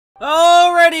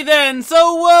Alrighty then,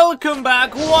 so welcome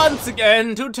back once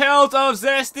again to Tales of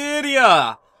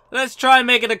Zestiria. Let's try and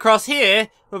make it across here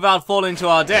without falling to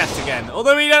our deaths again.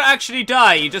 Although we don't actually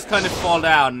die, you just kind of fall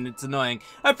down and it's annoying.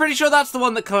 I'm pretty sure that's the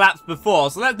one that collapsed before,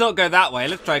 so let's not go that way.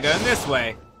 Let's try going this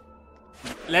way.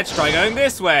 Let's try going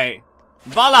this way.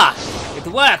 Voila! It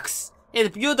works!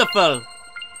 It's beautiful!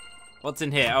 What's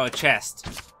in here? Oh, a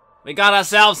chest. We got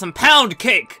ourselves some pound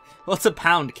cake! What's a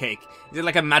pound cake? Is it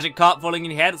like a magic carp falling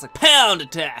in your head? It's like pound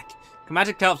attack! Can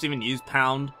magic carps even use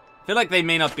pound? I feel like they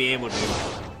may not be able to.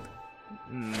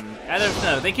 I don't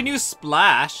know. They can use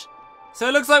splash. So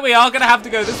it looks like we are going to have to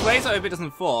go this way, so I hope it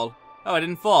doesn't fall. Oh, I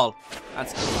didn't fall.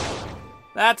 That's cool.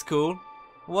 That's cool.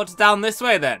 What's down this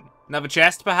way then? Another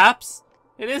chest, perhaps?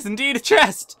 It is indeed a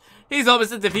chest! He's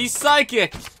almost as if he's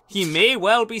psychic! He may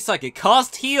well be psychic.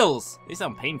 Cast heals! They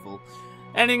sound painful.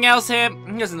 Anything else here?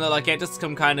 Doesn't look like it. Just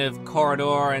some kind of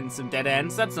corridor and some dead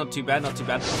ends. That's not too bad, not too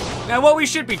bad. Now, what we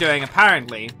should be doing,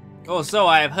 apparently, or so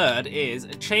I have heard, is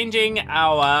changing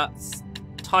our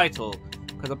title.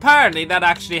 Because apparently that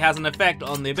actually has an effect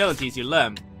on the abilities you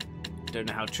learn. Don't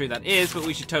know how true that is, but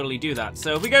we should totally do that.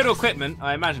 So if we go to equipment,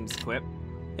 I imagine it's equip.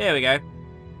 Here we go.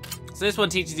 So this one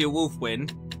teaches you Wolf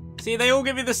Wind. See, they all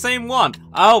give you the same one.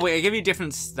 Oh, wait, they give you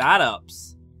different stat ups.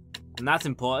 And that's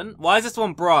important. Why is this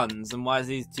one bronze and why is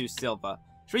these two silver?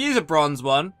 Should we use a bronze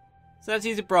one? So let's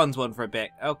use a bronze one for a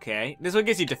bit. Okay. This one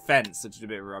gives you defense, which is a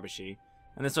bit rubbishy.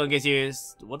 And this one gives you...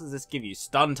 What does this give you?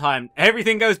 Stun time.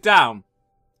 Everything goes down.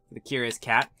 The curious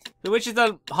cat. So which is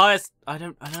the highest... I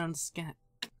don't understand.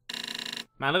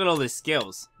 Man, look at all these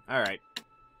skills. Alright.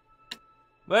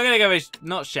 We're gonna go with...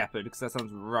 Not Shepherd, because that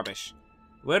sounds rubbish.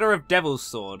 Wielder of Devil's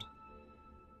Sword.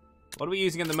 What are we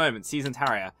using at the moment? Seasoned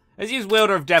Harrier. Let's use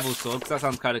Wielder of Devil's Sword, because that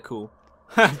sounds kind of cool.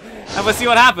 And we'll see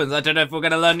what happens. I don't know if we're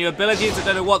going to learn new abilities. I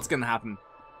don't know what's going to happen.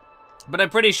 But I'm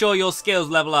pretty sure your skills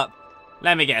level up.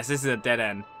 Let me guess. This is a dead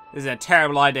end. This is a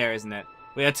terrible idea, isn't it?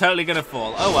 We are totally going to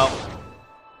fall. Oh, well.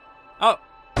 Oh.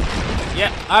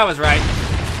 Yeah, I was right.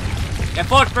 I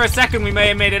thought for a second we may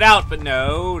have made it out, but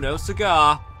no. No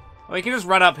cigar. We can just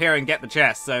run up here and get the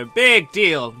chest. So, big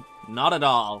deal. Not at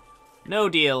all. No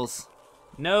deals.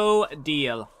 No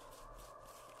deal.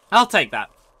 I'll take that.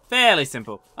 Fairly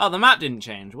simple. Oh, the map didn't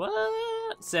change.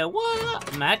 What? So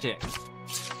what? Magic.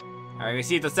 Alright, we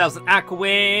received ourselves an Aqua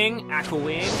Wing. Aqua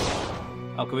Wing.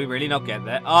 Oh, can we really not get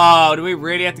there? Oh, do we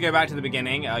really have to go back to the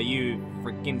beginning? Are you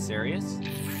freaking serious?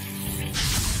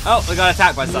 Oh, we got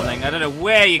attacked by something. I don't know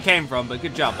where you came from, but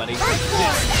good job, buddy.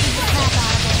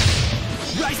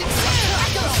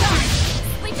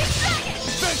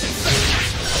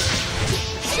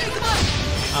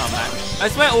 Oh man, I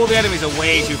swear all the enemies are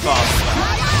way too fast.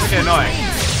 It's really annoying.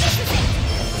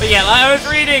 But yeah, like I was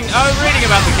reading about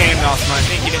the game last night,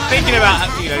 thinking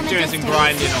about doing some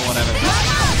grinding or whatever.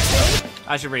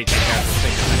 I should really take care of this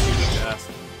thing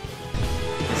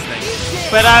this thing.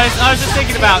 But I was just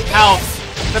thinking about how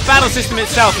the battle system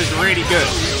itself is really good.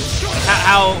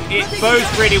 How it bodes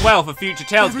really well for future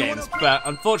Tales games, but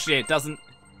unfortunately it doesn't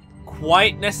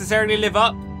quite necessarily live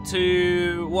up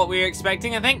to what we were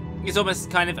expecting. I think it's almost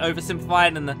kind of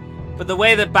oversimplified, but the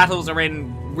way that battles are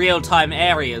in real-time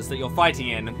areas that you're fighting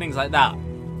in and things like that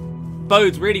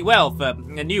bodes really well for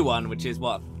a new one, which is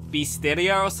what,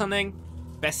 Zestiria or something?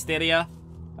 Zestiria?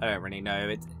 I don't really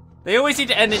know. They always seem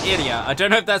to end in Iria. I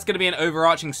don't know if that's going to be an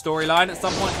overarching storyline at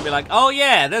some point to be like, oh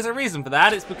yeah, there's a reason for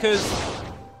that. It's because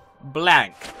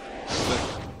blank. But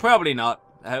probably not.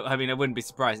 I mean, I wouldn't be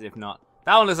surprised if not.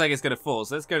 That one looks like it's going to fall,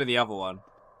 so let's go to the other one.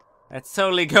 Let's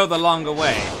totally go the longer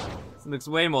way. This looks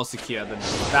way more secure than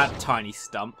that tiny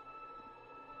stump.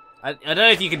 I don't know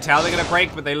if you can tell they're going to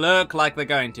break, but they look like they're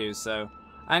going to, so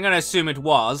I'm going to assume it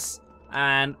was.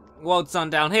 And what's on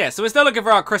down here? So we're still looking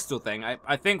for our crystal thing.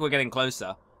 I think we're getting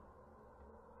closer.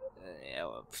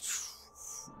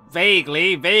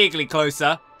 Vaguely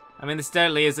closer. I mean, this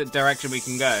totally is a direction we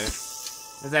can go.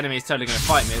 This enemy is totally going to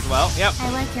fight me as well. Yep.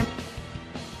 I like your...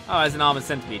 Oh, there's an armored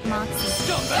centipede here.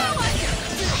 Moxie.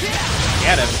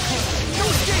 Get him.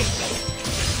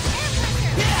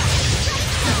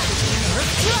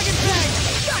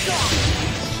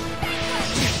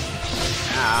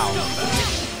 Ow.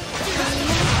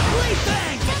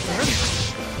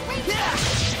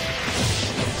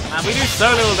 Man, we do so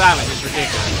little damage, it's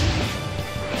ridiculous.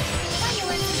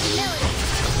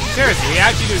 Seriously, we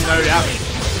actually do no damage.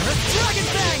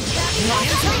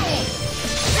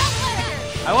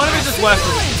 I wonder if it's just worth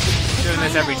doing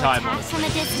this every time, honestly.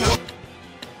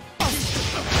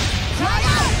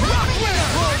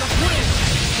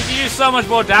 You do so much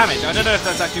more damage. I don't know if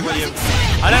that's actually what you...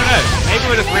 I don't know. Maybe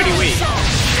we're just really weak.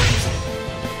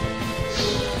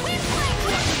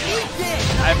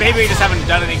 I Maybe we just haven't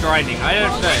done any grinding. I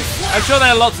don't know. I'm sure there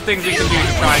are lots of things we can do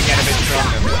to try and get a bit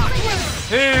stronger.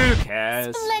 Who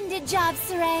cares? Splendid job,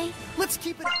 Saray. Let's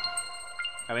keep it up.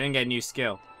 Oh, we didn't get a new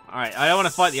skill. Alright, I don't want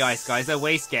to fight the ice guys. They're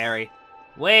way scary.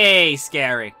 Way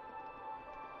scary.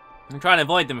 I'm trying to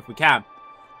avoid them if we can.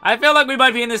 I feel like we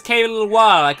might be in this cave a little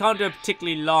while. I can't do a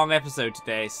particularly long episode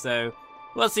today, so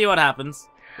we'll see what happens.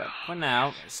 But for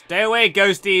now, stay away,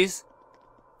 ghosties.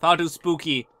 Far too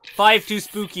spooky. 5 too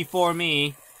spooky for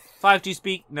me. 5 too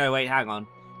speak. No, wait, hang on.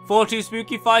 4 too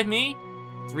spooky, 5 me.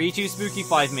 3 too spooky,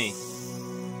 5 me.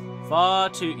 Far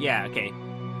too. Yeah, okay.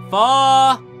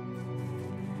 Far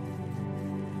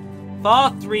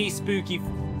 3 spooky,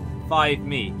 5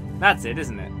 me. That's it,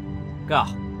 isn't it?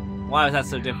 God, why was that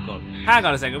so difficult? Hang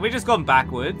on a second. We've just gone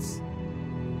backwards.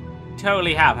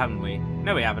 Totally have, haven't we?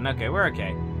 No, we haven't. Okay, we're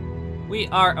okay. We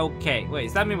are okay. Wait,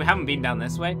 does that mean we haven't been down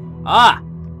this way? Ah!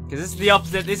 Because this is the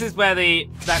opposite. This is where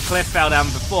that cliff fell down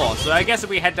before. So I guess if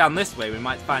we head down this way, we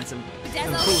might find some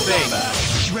cool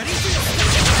things. Ready?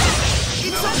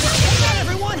 It's over,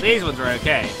 everyone. These ones are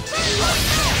okay.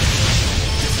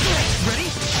 Ready?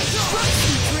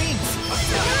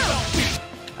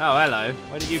 Oh, hello.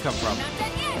 Where did you come from?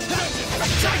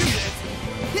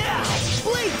 Yeah!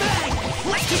 Blade bang!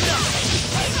 Let's keep it up!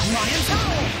 Lion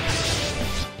Tower!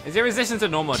 Is it resistance to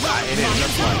normal attack? It is,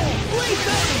 that's right. Blade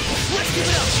bang! Let's keep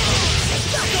it up!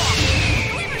 Back off!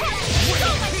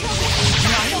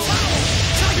 Lion Tower!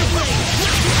 Tiger Blade!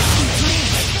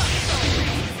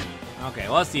 Let's Okay,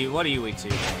 what are you weak to?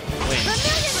 Win.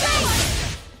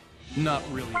 Not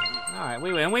really. Alright,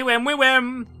 we win, we win, we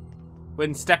win!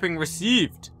 When stepping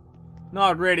received.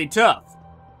 Not really tough,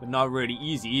 but not really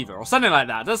easy either. Or something like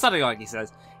that. That's something like he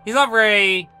says. He's not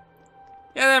very...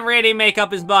 He doesn't really make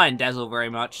up his mind, Dazzle, very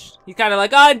much. He's kind of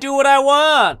like, I do what I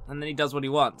want! And then he does what he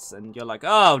wants. And you're like,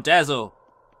 oh, Dazzle.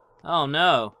 Oh,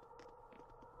 no.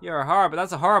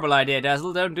 That's a horrible idea,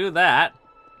 Dazzle. Don't do that.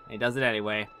 And he does it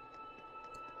anyway.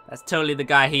 That's totally the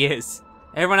guy he is.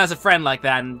 Everyone has a friend like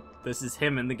that, and this is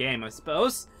him in the game, I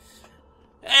suppose.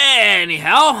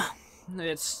 Anyhow,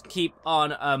 let's keep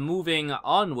on moving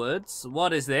onwards.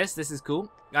 What is this? This is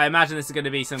cool. I imagine this is going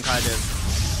to be some kind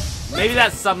of... Maybe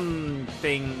that's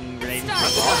something related to the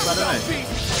boss, I don't know.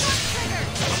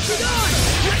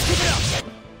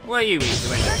 What are you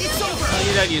eating? Oh,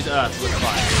 you don't use earth with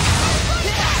fire.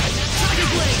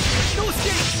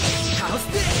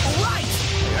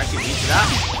 You actually weak to that?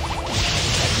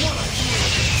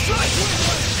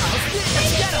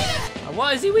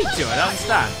 What is he weak to? I don't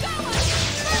understand.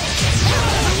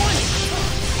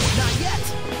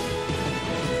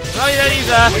 Oh, you don't use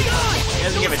earth. He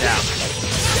doesn't give a damn.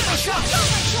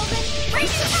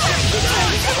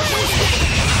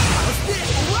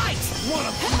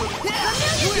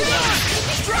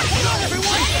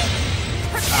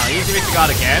 Oh, he's using the god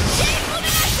again.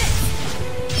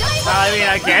 I mean,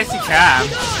 I guess you can.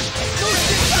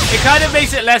 It kind of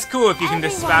makes it less cool if you can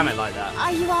just spam it like that.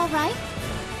 Are you all right?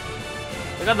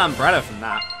 We got an umbrella from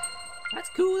that. That's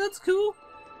cool, that's cool.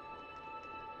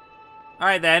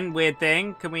 Alright then, weird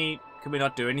thing. Can we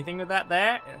not do anything with that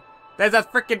there? There's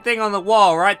that freaking thing on the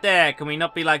wall right there. Can we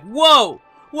not be like, whoa!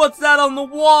 What's that on the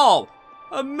wall?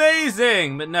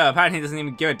 Amazing! But no, apparently he doesn't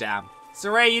even give a damn.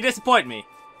 Saray, you disappoint me.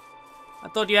 I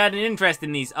thought you had an interest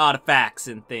in these artifacts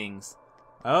and things.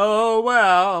 Oh,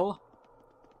 well.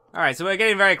 Alright, so we're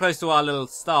getting very close to our little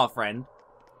star friend.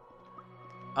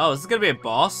 Oh, this is gonna be a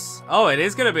boss? Oh, it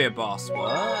is gonna be a boss.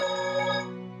 What?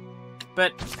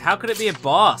 But how could it be a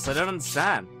boss? I don't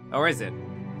understand. Or is it?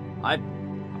 I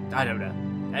don't know.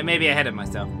 I may be ahead of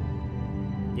myself.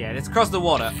 Yeah, let's cross the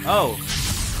water. Oh.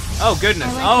 Oh,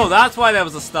 goodness. Oh, that's why there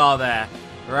was a star there.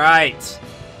 Right.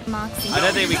 Moxie. I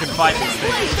don't think we can fight this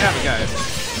thing. We can have a go.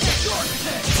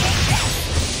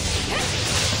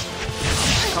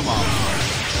 Come on.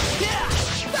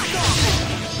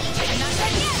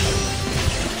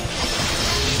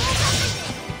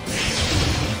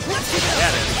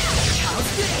 Get it.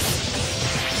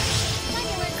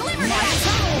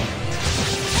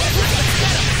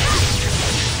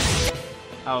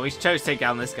 Oh, we chose to take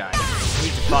down this guy. We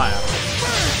need to fire.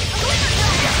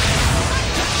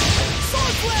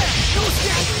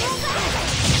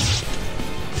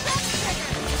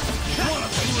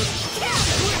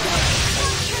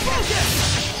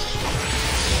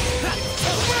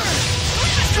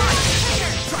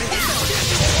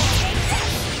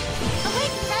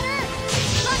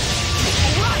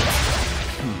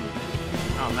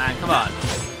 Oh man, come on.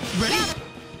 Ready?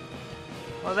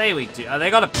 What are they weak to? Oh, they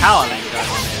got a power link going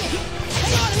on here.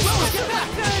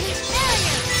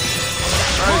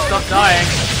 Bro, stop dying.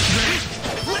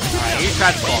 Alright, you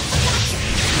transform.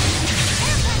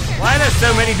 Why are there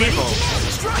so many people?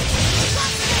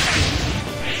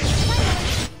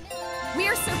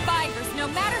 We're survivors, no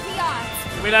matter the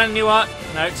odds. We learn a new art?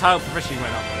 No, tile proficiency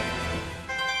went up with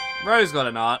it. Rose got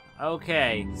an art.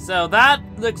 Okay, so that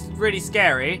looks really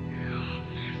scary.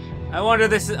 I wonder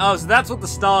if this is... Oh, so that's what the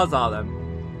stars are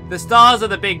then. The stars are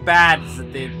the big bads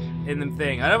in the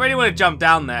thing. I don't really want to jump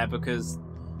down there because...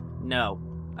 No.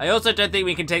 I also don't think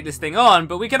we can take this thing on,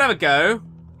 but we can have a go.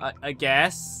 I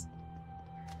guess.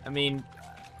 I mean...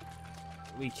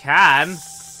 We can.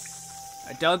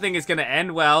 I don't think it's going to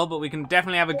end well, but we can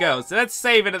definitely have a go. So let's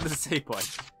save it at the save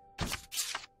point.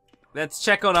 Let's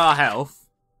check on our health.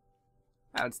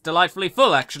 That's delightfully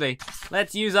full, actually.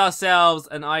 Let's use ourselves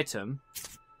an item.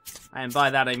 And by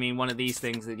that I mean one of these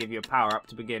things that give you a power-up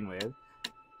to begin with.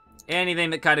 Anything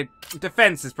that kind of...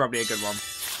 Defense is probably a good one.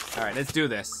 Alright, let's do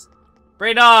this.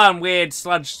 Bring it on, weird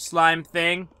sludge slime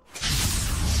thing.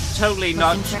 Totally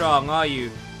not strong, are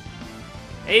you?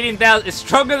 18,000... It's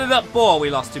stronger than that boar we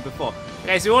lost to before.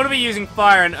 Okay, so we want to be using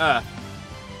fire and earth.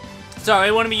 Sorry,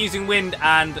 we want to be using wind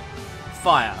and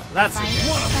fire. That's it.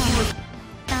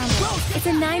 It's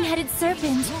a 9-headed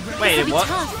serpent. Wait, what?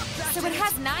 Tough. So it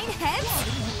has 9 heads?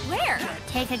 Where?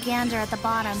 Take a gander at the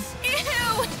bottom.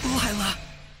 Ew! Lila.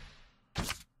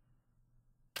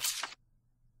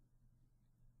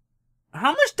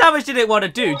 How much damage did it want to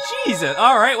do? Jesus!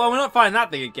 Alright, well, we're not finding that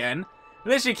thing again.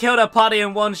 We literally killed our party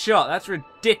in one shot. That's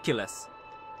ridiculous.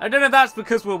 I don't know if that's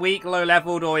because we're weak,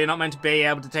 low-leveled, or you're not meant to be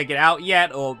able to take it out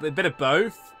yet, or a bit of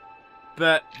both.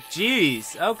 But,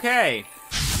 jeez, okay.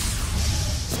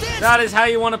 That is how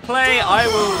you want to play. I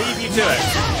will leave you to it.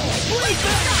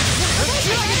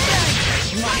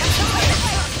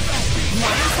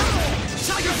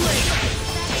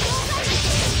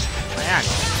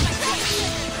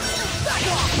 Hang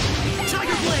on.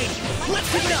 Tiger Blade! Let's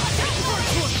give it up!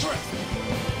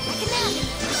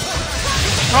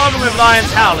 The problem with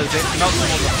Lion's Howl is it knocks them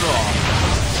on the floor.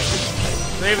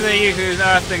 So even though you use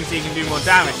earth things so you can do more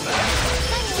damage there,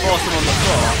 force them on the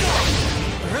floor.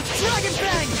 Earth Dragon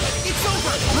Bang! It's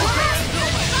over!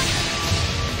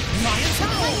 Lion's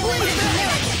Howl! Blaze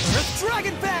Bang! Earth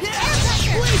Dragon Bang!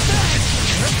 Blaze Bang!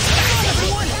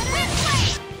 Come on, everyone!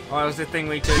 Oh, that was the thing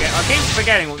weak to again. I keep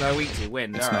forgetting what they're weak to.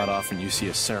 Wind. It's All right. not often you see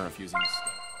a seraph using a stone.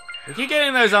 We keep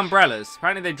getting those umbrellas.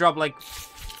 Apparently they drop like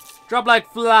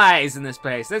flies in this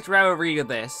place. Let's read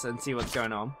this and see what's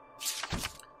going on.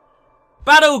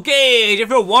 Battle gauge. If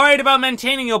you're worried about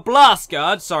maintaining your blast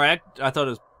guard, sorry, I thought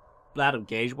it was battle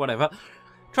gauge. Whatever.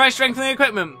 Try strengthening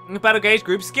equipment. The battle gauge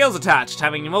group skills attached.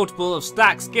 Having a multiple of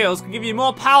stacked skills can give you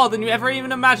more power than you ever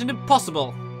even imagined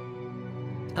impossible.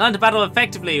 Learn to battle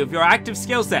effectively with your active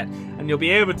skill set, and you'll be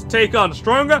able to take on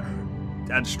stronger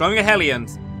and stronger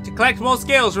Hellions. To collect more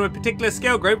skills from a particular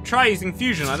skill group, try using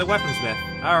Fusion like the Weaponsmith.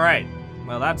 Alright,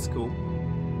 well that's cool.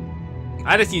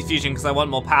 I just use Fusion because I want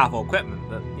more powerful equipment,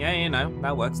 but yeah, you know,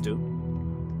 that works too.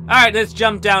 Alright, let's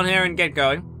jump down here and get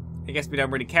going. I guess we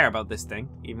don't really care about this thing,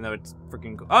 even though it's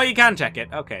freaking cool. Oh, you can check it.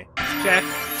 Okay, check.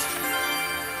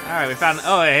 Alright, we found...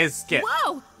 Oh, here's Skip.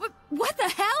 Whoa! What the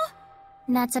hell?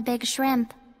 That's a big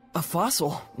shrimp. A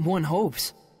fossil, one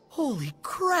hopes. Holy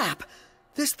crap!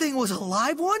 This thing was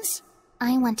alive once?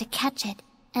 I want to catch it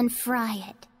and fry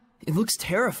it. It looks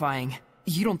terrifying.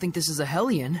 You don't think this is a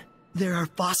Hellion? There are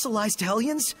fossilized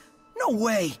Hellions? No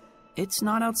way! It's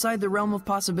not outside the realm of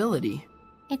possibility.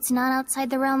 It's not outside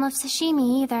the realm of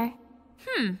sashimi either.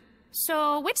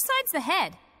 So, which side's the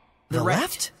head? The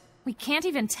left? We can't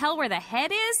even tell where the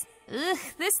head is? Ugh,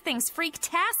 this thing's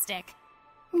freaktastic.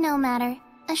 No matter.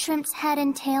 A shrimp's head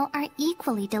and tail are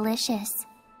equally delicious.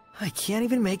 I can't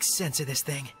even make sense of this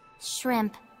thing.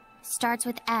 Shrimp. Starts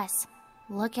with S.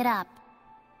 Look it up.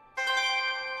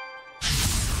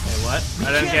 Wait, what?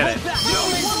 I don't get it.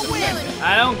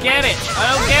 I don't get it. I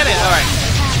don't get it. Alright.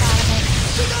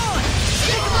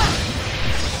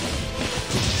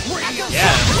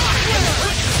 Yeah.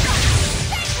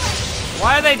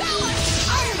 Why are they...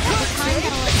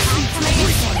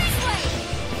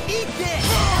 Eat this!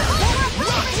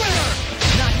 Rock Winner!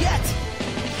 Not yet!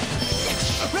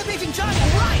 Rampaging Giant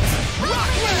will rise!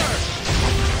 Rock Winner!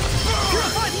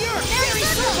 Purify the Earth! Fairy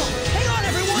Circle! Hang on,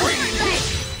 everyone!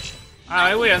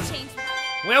 Alright, we win.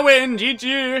 We'll win!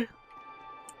 GG!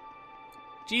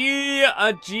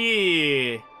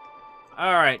 G.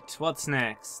 Alright, what's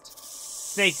next?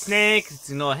 Snake. Let's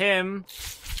ignore him.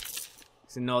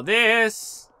 Let's ignore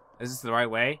this. Is this the right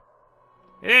way?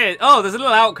 It is. Oh, there's a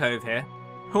little alcove here.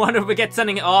 I wonder if we get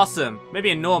something awesome.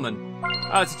 Maybe a Norman.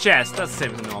 Oh, it's a chest. That's the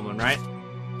same as a Norman, right?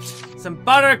 Some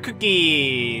butter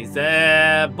cookies.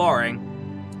 Boring.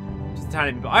 Just a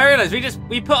tiny bit. I realized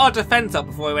we put our defense up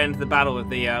before we went into the battle with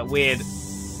the weird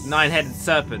 9-headed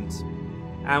serpent.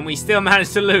 And we still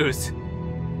managed to lose.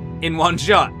 In one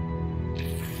shot.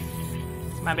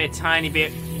 This might be a tiny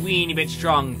bit, weeny bit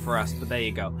strong for us, but there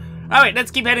you go. Alright,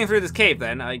 let's keep heading through this cave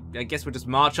then. I guess we'll just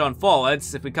march on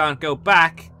forwards. If we can't go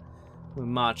back, we'll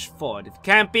march forward. If you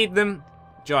can't beat them,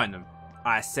 join them,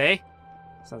 I say.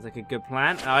 Sounds like a good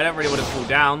plan. Now, I don't really want to fall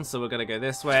down, so we're going to go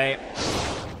this way.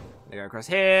 Go across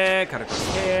here, cut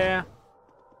across here.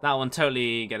 That one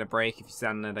totally get a break if you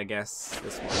stand on it, I guess.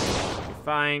 This one should be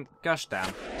fine. Gush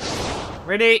down.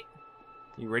 Ready?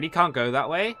 You really can't go that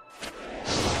way?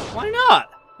 Why not?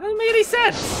 That doesn't make any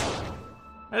sense.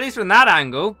 At least from that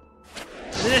angle.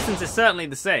 The distance is certainly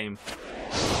the same.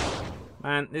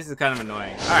 Man, this is kind of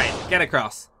annoying. Alright, get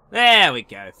across. There we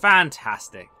go.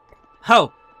 Fantastic.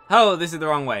 Oh, this is the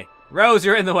wrong way. Rose,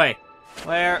 you're in the way.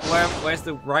 Where's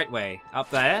the right way? Up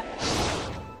there?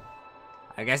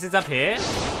 I guess it's up here?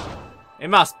 It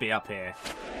must be up here.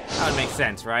 That would make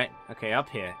sense, right? Okay, up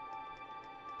here.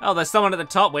 Oh, there's someone at the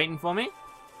top waiting for me.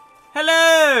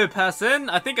 Hello, person.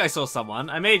 I think I saw someone.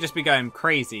 I may just be going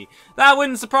crazy. That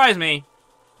wouldn't surprise me.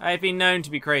 I've been known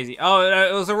to be crazy. Oh,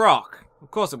 it was a rock.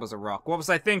 Of course it was a rock. What was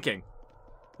I thinking?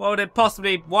 Why would it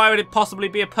possibly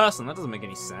be a person? That doesn't make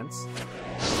any sense.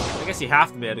 I guess you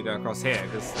have to be able to go across here,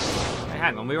 because... Hey,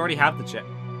 hang on, we already have the chip.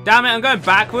 Damn it, I'm going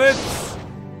backwards!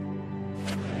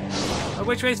 Oh,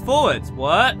 which way's forwards?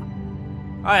 What?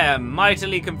 I am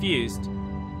mightily confused.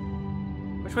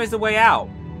 Which way's the way out?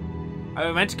 Are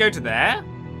we meant to go to there?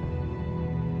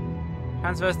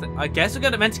 Transverse I guess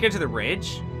we're meant to go to the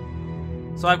ridge?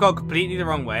 So I've gone completely the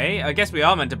wrong way? I guess we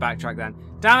are meant to backtrack then.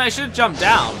 Damn it, I should have jumped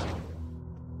down.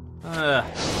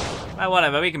 Well,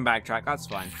 whatever, we can backtrack, that's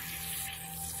fine.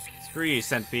 Screw you,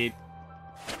 centipede.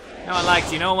 No one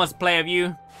likes you, no one wants to play with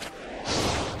you.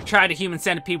 Tried a human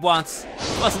centipede once.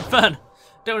 It wasn't fun.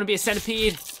 Don't want to be a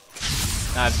centipede.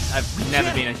 I've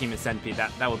never been a human centipede.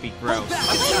 That would be gross.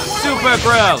 Super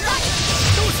gross!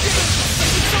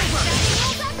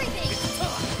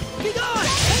 Be gone!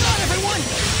 Hang on, everyone!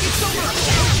 It's over!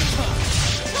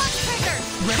 Lock trigger!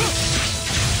 Ready?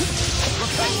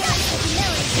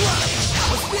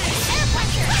 What's this? Air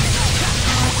pressure!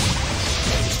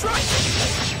 Strike!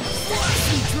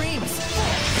 Sweet dreams!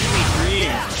 Sweet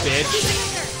dreams, bitch.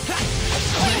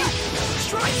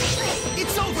 Strike!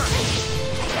 It's over!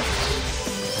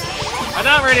 I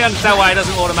don't really understand why it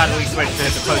doesn't automatically switch to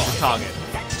its opposing target.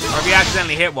 Or if you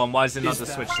accidentally hit one, why does it not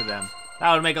just switch to them?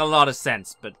 That would make a lot of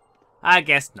sense, but I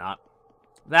guess not.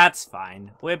 That's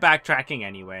fine. We're backtracking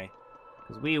anyway.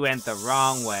 Because we went the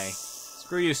wrong way.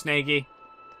 Screw you, Snakey.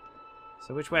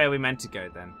 So which way are we meant to go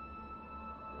then?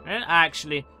 And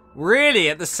actually, really,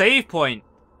 at the save point?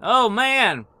 Oh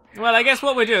man! Well, I guess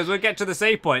what we'll do is we'll get to the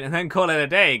save point and then call it a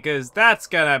day, because that's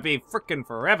gonna be frickin'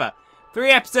 forever.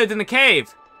 3 episodes in the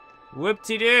cave!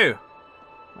 Whoop-de-doo!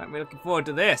 Might be looking forward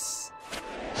to this.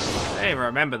 I don't even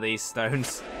remember these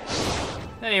stones.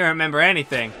 I don't even remember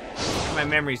anything. My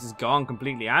memory's just gone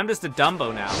completely. I'm just a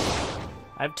Dumbo now.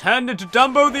 I've turned into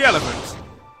Dumbo the elephant.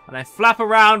 And I flap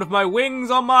around with my wings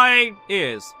on my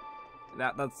ears.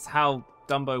 That's how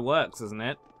Dumbo works, isn't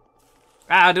it?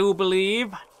 I do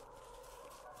believe.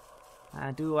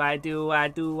 I do.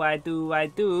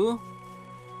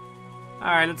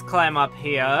 Alright, let's climb up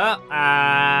here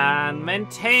and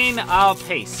maintain our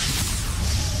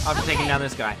pace. After taking down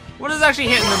this guy. What is actually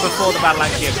hitting them before the battle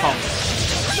actually accomplished?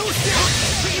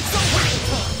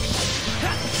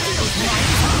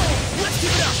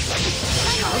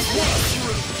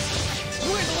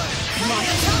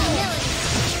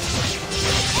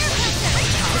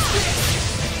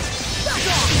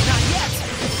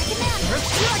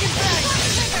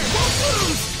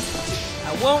 I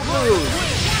won't lose.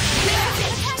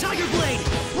 Tiger Blade!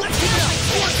 Let's get up!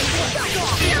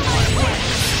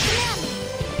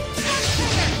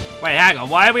 Wait, hang on.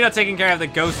 Why are we not taking care of the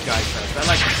ghost guys first? They're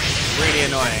like really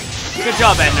annoying. Good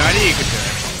job, Edna. I knew you could do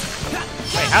it.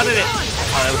 Wait, how did it?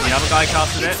 Oh, that was the other guy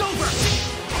casted it.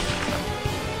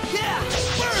 Yeah!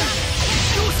 Burn!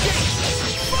 Go escape!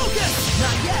 Focus!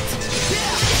 Not yet!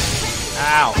 Yeah!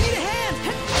 Ow. I need a hand!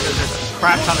 There's just a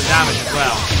crap ton of damage as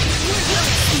well.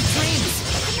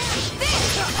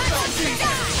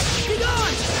 Be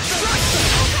gone!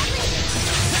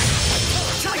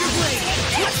 Tiger Blade!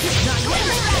 Not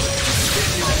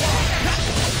yet!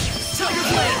 Tiger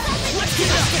Blade! Let's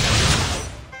get up!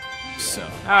 So,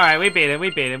 Alright, we beat him.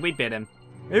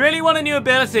 We really want a new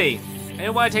ability. I don't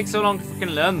know why it takes so long to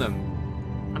freaking learn them.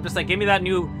 I'm just like, give me that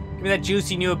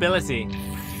juicy new ability.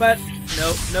 But,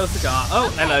 no cigar. Oh,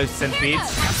 hello, centipedes.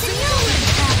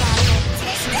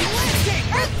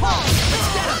 Earth Pulse!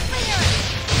 Let's get up!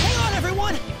 Hang on,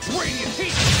 everyone! Radiant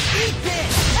Heat! Eat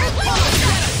this! Earth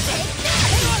Pulse!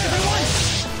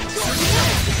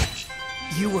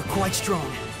 You were quite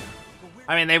strong.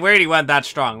 I mean, they really weren't that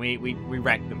strong. We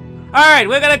wrecked them. Alright,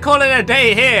 we're gonna call it a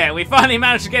day here. We finally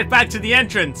managed to get back to the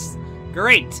entrance.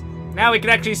 Great. Now we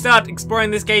can actually start exploring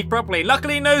this cave properly.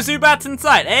 Luckily, no Zubats in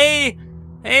sight. Hey,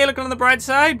 looking on the bright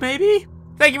side, maybe?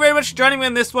 Thank you very much for joining me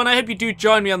on this one. I hope you do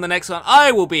join me on the next one.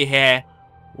 I will be here.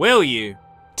 Will you?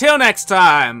 Till next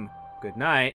time. Good night.